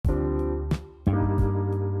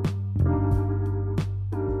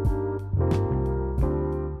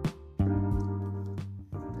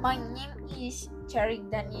My name is Charik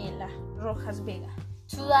Daniela Rojas Vega.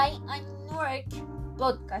 Today I'm work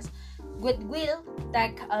podcast with will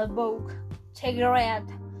talk about the great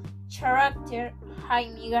character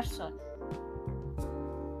Jaime Garzón.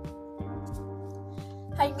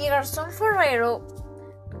 Jaime Garzón Ferrero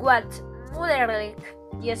was murdered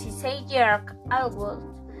 16 years old.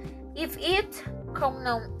 If it could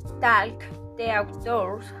not talk, the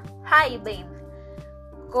authors have been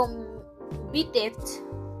convicted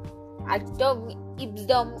ad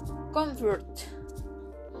ibdom comfort,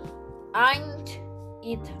 and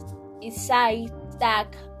it is said that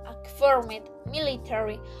a former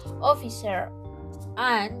military officer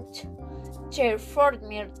and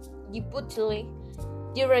former deputy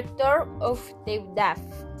director of the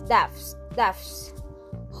DAFs,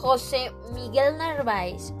 Jose Miguel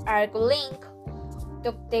Narváez, are linked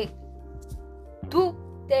to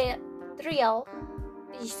the trial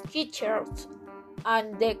sketchers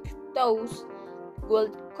and those who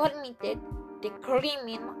committed the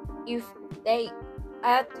crime if they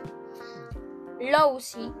had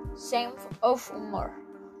lousy sense of humor.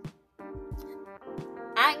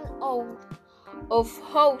 And out of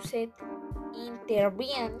house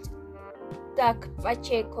intervened that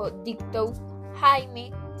Pacheco dictó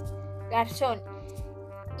Jaime Garzón.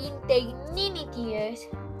 Indignities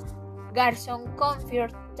Garzón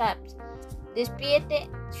confirmed that despite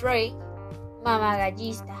three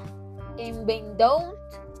mamagallista and vendowed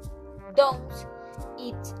downs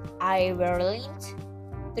its Iberlin's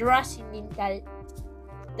transcendental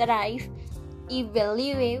drive. He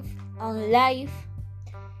believed in life,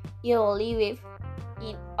 he believed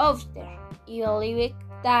in Oster, he believed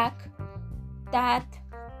that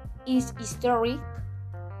is historic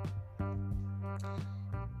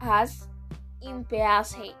as in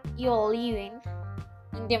peace, he believed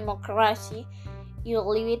in democracy, he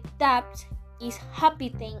believed that is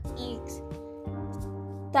happening is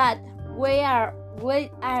that we are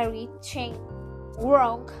changing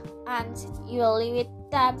wrong, and he believed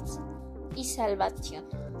that is salvation.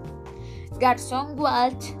 Garzón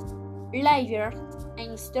was lawyer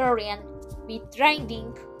and historian with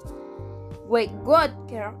training with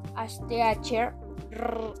Godker as teacher,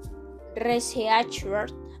 researcher,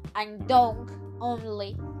 and done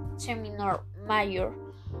only seminar major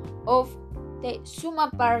of the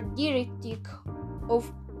Sumapar Directive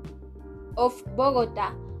of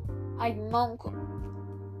Bogota, among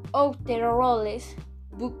other roles,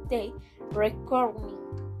 book the recording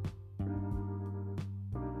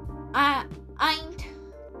and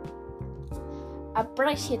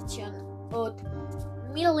appreciation of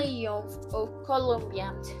millions of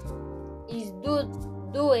Colombians is due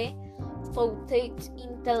to its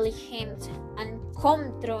intelligent and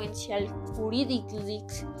controversial juridical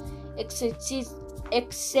exercise.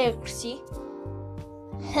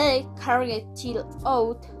 He carried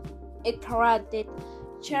out a character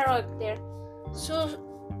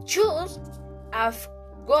choose of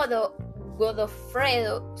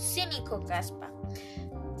Godofredo Cínico Caspa,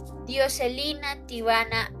 Dioselina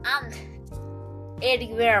Tibana, and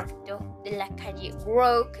Heriberto de la Calle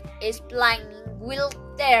Roque, explaining will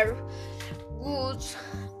their goods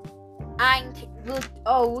and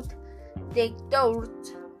without the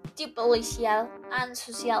thought the political and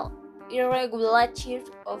social irregularities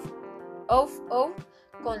of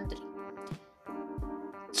country.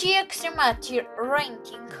 The extremity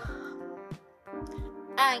ranking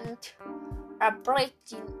and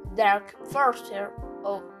operating dark forces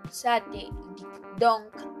of Sate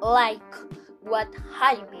don't like what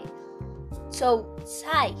Jaime so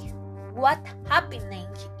say. What happening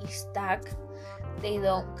is that they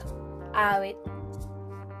don't have it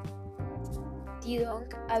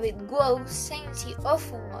good sense of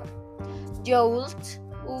humor. Jules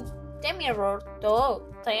who mirror to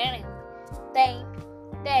turn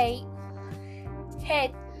they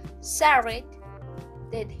had sorry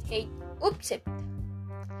that he upset.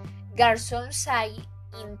 Garzón say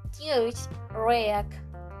in tears react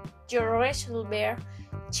to resolve the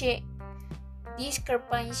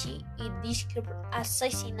discrepancy in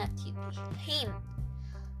assassinated him.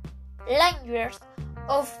 Language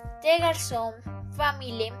of the Garzón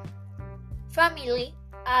family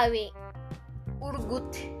have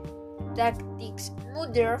urgut tactics.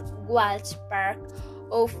 Mother was part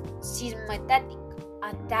of systematic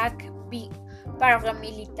attack by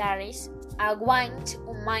paramilitaries against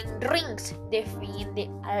human rings,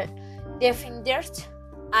 defenders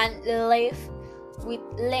and left with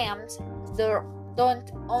lambs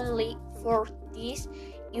don't only for this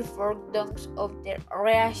effort of their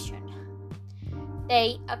reaction.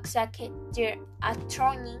 they accused the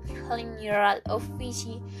Attorney General office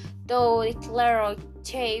to declare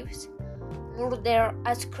Chaves' murder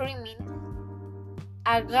as crime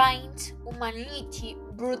against humanity,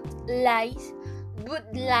 but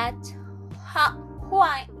that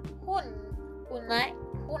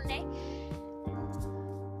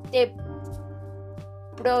the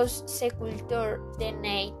prosecutor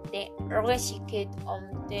denied the receipt on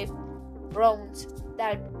the grounds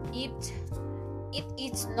that it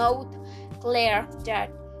is not clear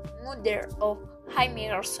that murder of Jaime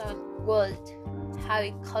Garzón would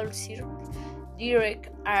have caused direct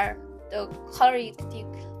or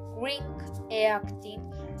chaotic ring acting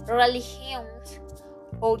religions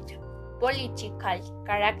or political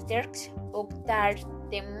characters, or that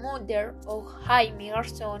the murder of Jaime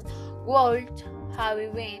Garzón would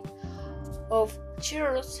have been of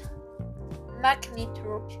such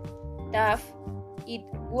magnitude that it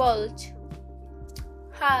would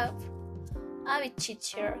have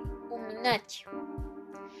affected humanity.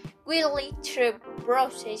 While the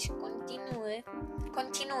process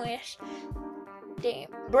continues, the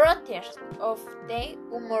protest of the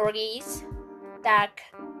humorists that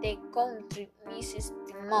the country misses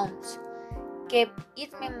the months kept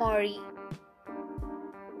its memory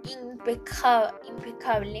impeccable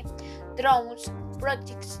through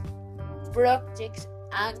projects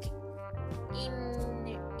and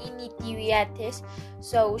initiatives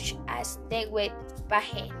such as the web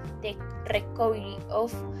page, the recovery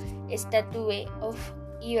of statue of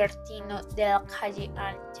Ibertino de la Calle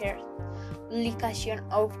and the publication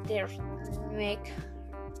of the new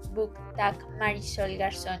book that Marisol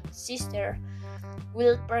Garzón's sister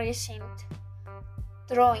will present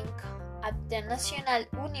drawing at the National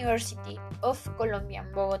University of Colombia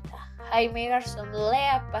en Bogotá. Jaime Garzón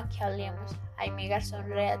lea pa' que hablemos. Jaime Garzón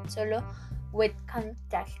lea solo webcam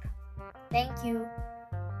talk. Thank you.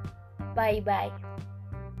 Bye bye.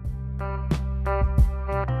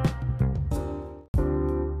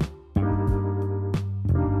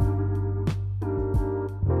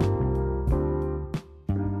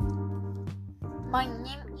 My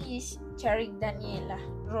name is Charik Daniela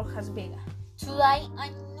Rojas Vega. Today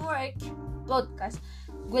I'm work podcast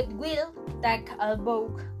with will talk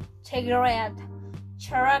about the great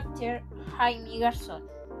character Jaime Garzón.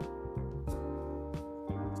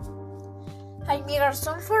 Jaime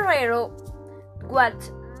Garzón Ferrero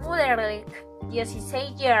was murdered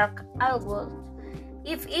 16 years old.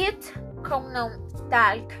 If it cannot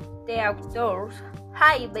talk, the authors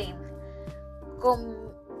have been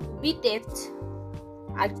convicted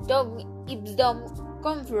ad ibdom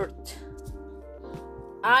comfort,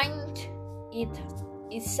 and it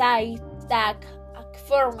is said that a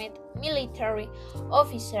former military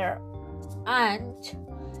officer and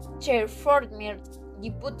the former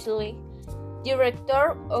deputy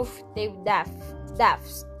director of the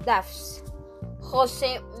DAFs,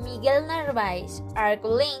 Jose Miguel Narváez, are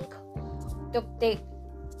linked to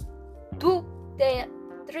the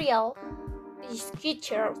trial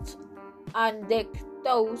sketchers and the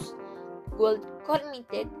those would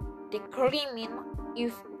committed the crime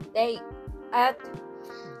if they had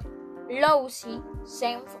lousy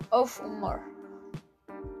sense of humor.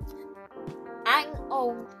 And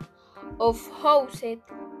out of house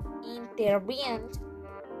intervened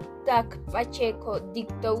that Pacheco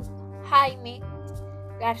dictó Jaime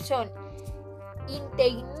Garzón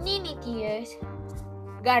indignities.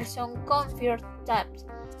 Garzón confirmed that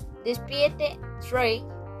despite three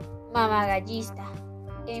mamagallista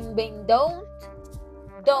en Vendôme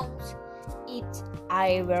Downs its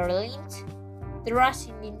Iberlin's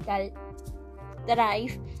transcendental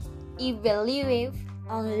drive. He believed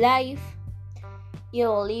in life. He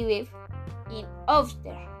believed in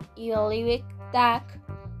Oster. He believed that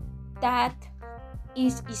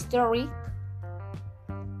is historic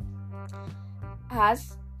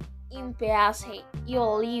as in peace. He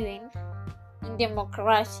believed in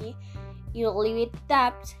democracy. He believed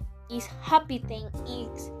that is happening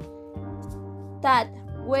is that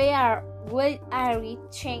we are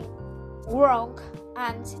reaching wrong,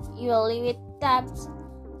 and you believe that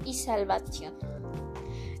is salvation.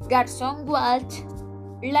 Garzón was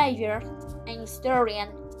lawyer and historian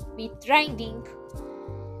with training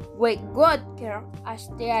with Godker as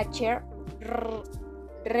teacher,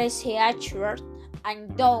 researcher,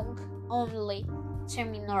 and done only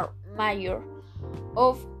seminar major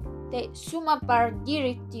of the Sumapar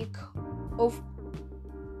District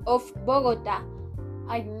of Bogota.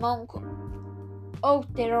 Among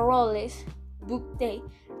other roles, book the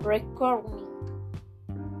recording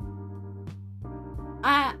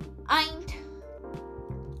and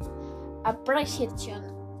appreciation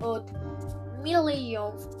of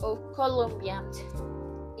millions of Colombians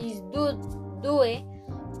is due to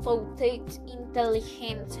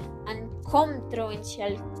intelligent and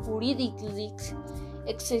controversial juridical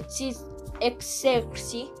exercise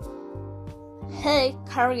he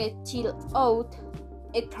carried out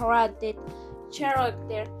a created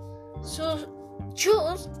character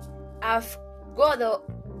choose of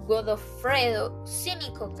Godofredo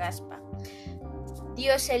Cínico Caspa,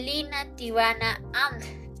 Dioselina Tibana and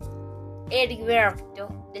Heriberto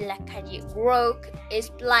de la Calle Roque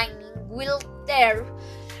explaining will their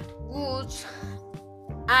goods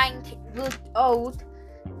and without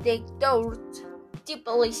the thought the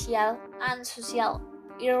political and social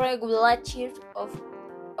irregularities of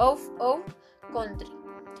our country.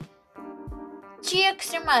 The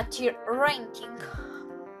extremity ranking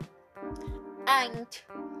and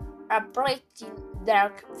operating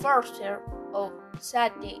dark forces of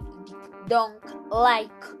Sate don't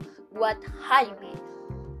like what Jaime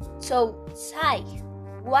so say.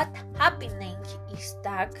 What happening is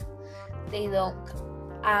that they don't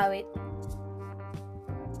have it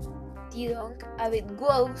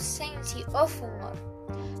good sense of humor.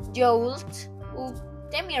 Jules u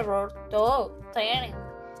temieron todo tienen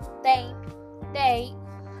they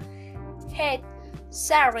had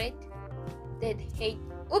started that hate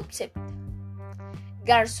upset.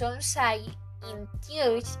 Garson say in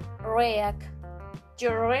tears react to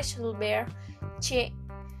resolver the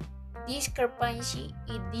discrepancy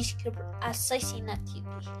in assassinated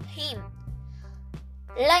him.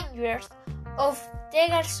 Language of the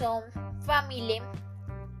Garson family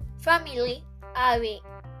have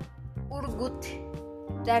urgut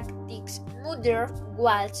tactics. Mother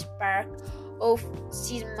was part of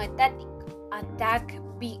systematic attack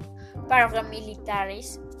by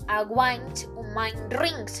paramilitaries against human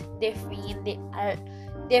rings,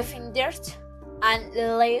 defenders and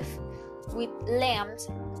left with limbs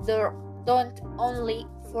don't only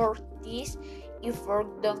for this effort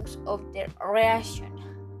of their reaction.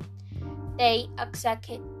 They attacked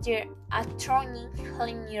their attorney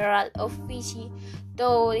general office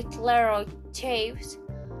to declare Chaves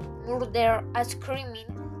murder as crime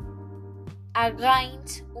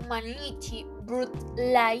against humanity,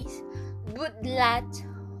 brutalize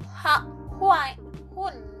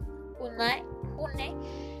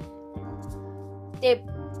the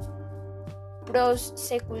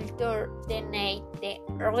prosecutor denied the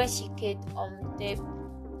receipt on the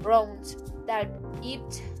grounds that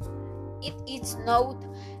it is not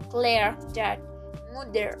clear that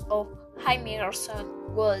mother of Jaime Garzón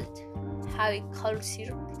would have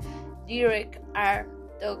considered direct or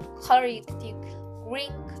the corrective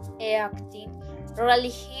ring acting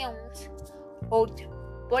religions or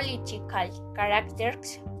political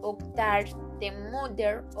characters, or that the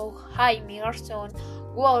mother of Jaime Garzón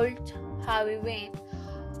would have been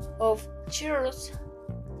of serious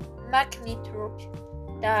magnitude,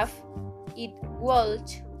 that it would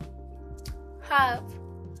have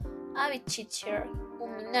a teacher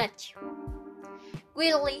humanity.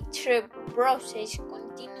 Willy the process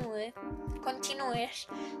continues.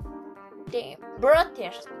 The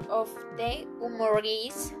brothers of the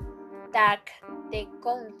humorists that the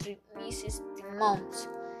country misses the months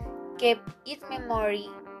kept its memory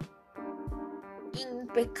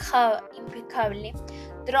impeccable,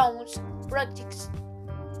 drones, projects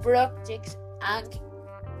and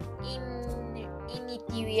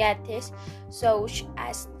initiatives such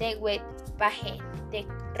as the web page, the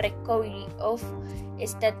recovery of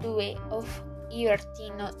statue of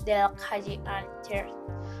Ibertino de la Calle Alter,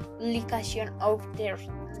 publication of their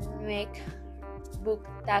new book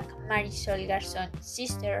that Marisol Garzón's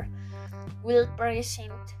sister will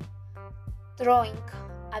present drawing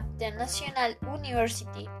at the National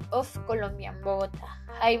University of Colombia en Bogotá.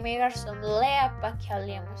 Jaime Garzón lea pa' que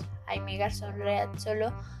hablemos. Jaime Garzón lea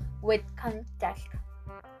solo webcam talk.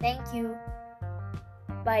 Thank you.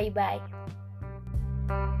 Bye bye.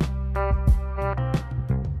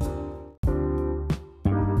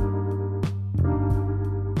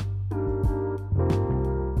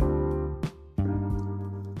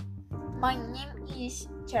 My name is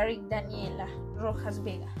Charik Daniela Rojas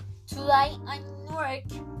Vega. Today I'm work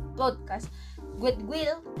podcast with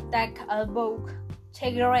will talk about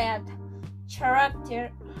the great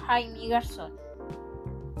character Jaime Garzón.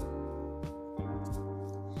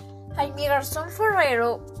 Jaime Garzón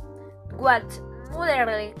Forero was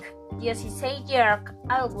murdered 16 years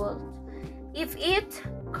old. If it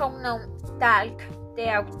cannot talk, the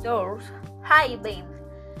authors have been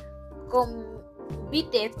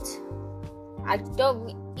convicted ad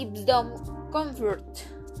ibdom comfort,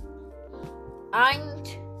 and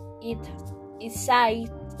it is said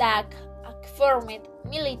that former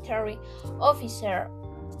military officer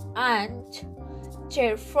and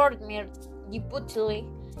former deputy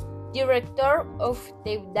director of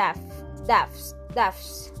the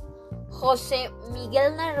DAFs, Jose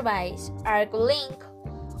Miguel Narváez, are linked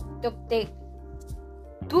to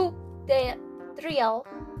the trial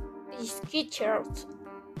sketchers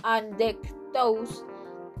and those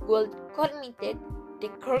who committed the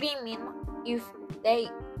crime if they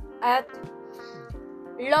had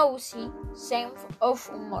lousy sense of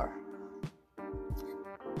humor.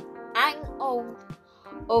 And out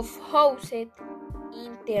of house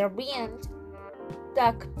intervened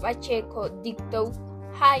Tac Pacheco dictó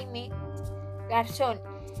Jaime Garzón.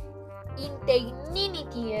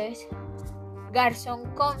 Indignities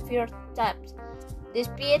Garzón confirmed taps.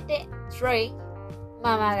 Despierte Trey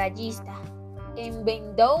Mamagallista. En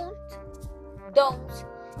Vendount Downs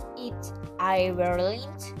its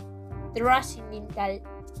Iberlin's transcendental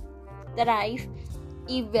drive.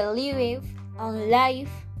 I believe in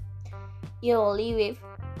life. I believe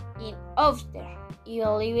in Oster. I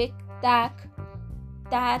believe that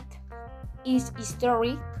is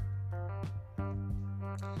historic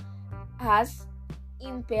as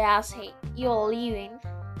in peace. I believe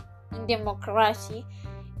in democracy.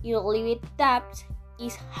 I believe that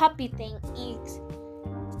is happening is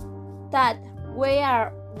that we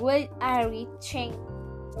are change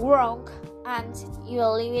wrong and I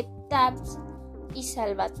believe that is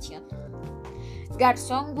salvation.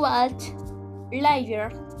 Garzón was lawyer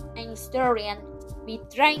and historian by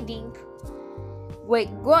training. We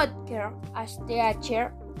got here as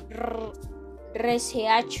teacher,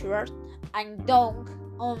 researcher, and done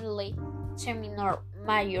only seminar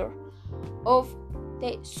major of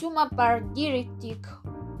the Sumapar Directive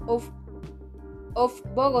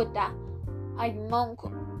of Bogota. Among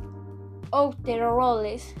other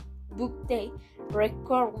roles, book the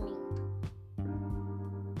recording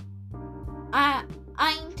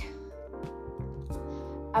and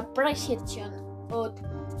appreciation of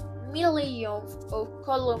millions of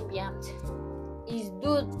Colombians is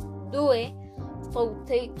due to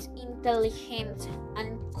its intelligent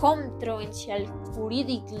and controversial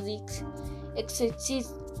juridical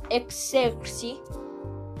exercise.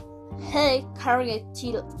 He carried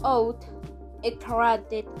out a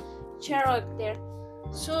character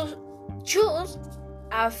choose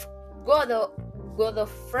of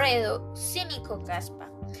Godofredo Cínico Caspa,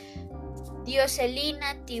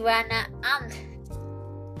 Dioselina Tibana and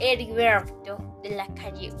Heriberto de la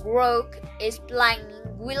Calle Rock explaining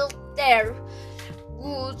will their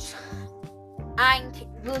goods and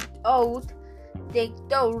good out the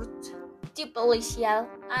thoughts the political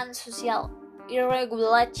and social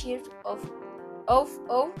irregularities of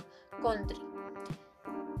country.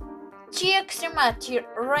 The extremity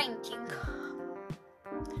ranking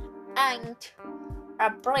and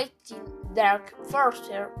approaching dark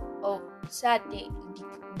forces of Sate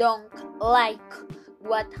don't like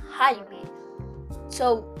what Jaime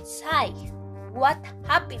so say. What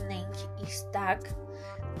happening is that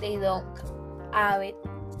they don't have it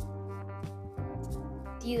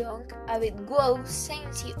good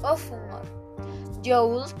sense of humor.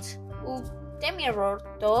 Just who the mirror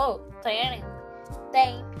to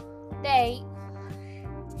they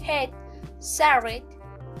had said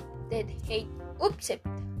that he upset.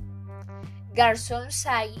 Garzón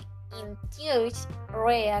say in tears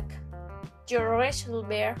react to resolve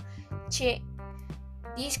the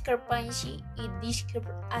discrepancy in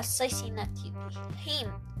assassinated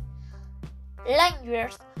him.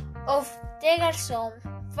 Language of the Garzón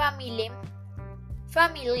family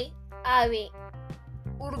have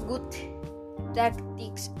urgut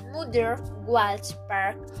tactics. Mother was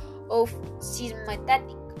part of systematic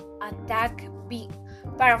attack by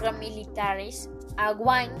paramilitaries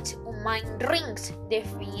against human rings,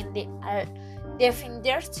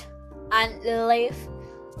 defenders and left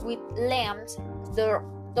with limbs.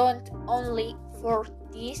 Don't only for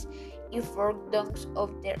this effort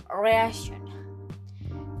of their reaction.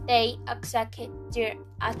 They attacked their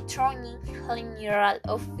attorney general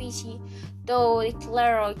office to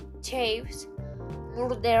declare Chaves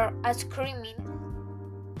murder as criminal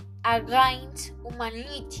against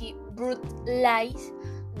humanity, but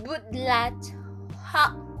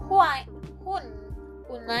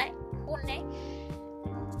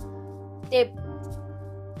the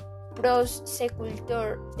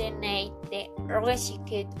prosecutor denied the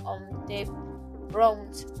receipt on the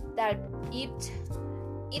grounds that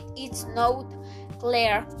it is not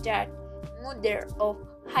clear that mother of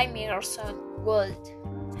Jaime Garzón would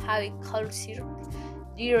have considered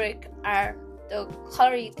direct or the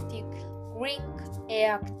collective ring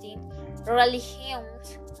acting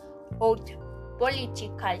religions or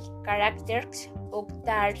political characters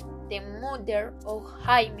that the mother of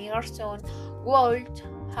Jaime Garzón would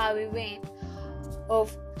have been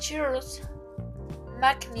of such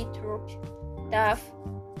magnitude that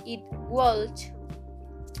it would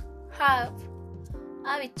have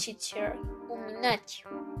a teacher humiliated.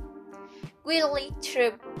 Willy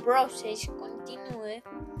through process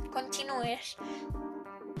continues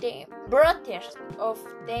the protest of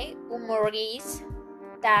the humorists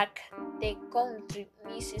that the country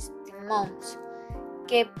misses the most,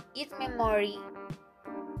 kept its memory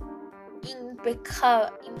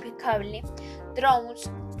impeccable, drones,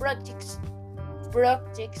 projects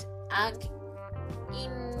and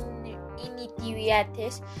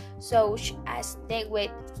initiatives such as the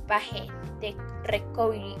wet page, the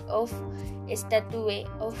recovery of statue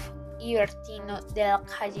of Ibertino de la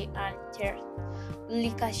Calle Alter,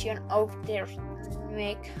 publication of the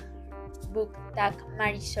book that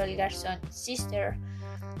Marisol Garzón's sister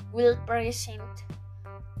will present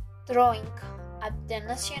drawing at the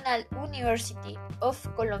National University of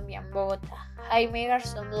Colombia en Bogotá. Jaime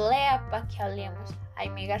Garzón lea para que hablemos.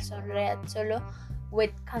 Jaime Garzón lea solo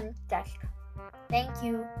with contact. Thank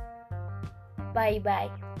you. Bye bye.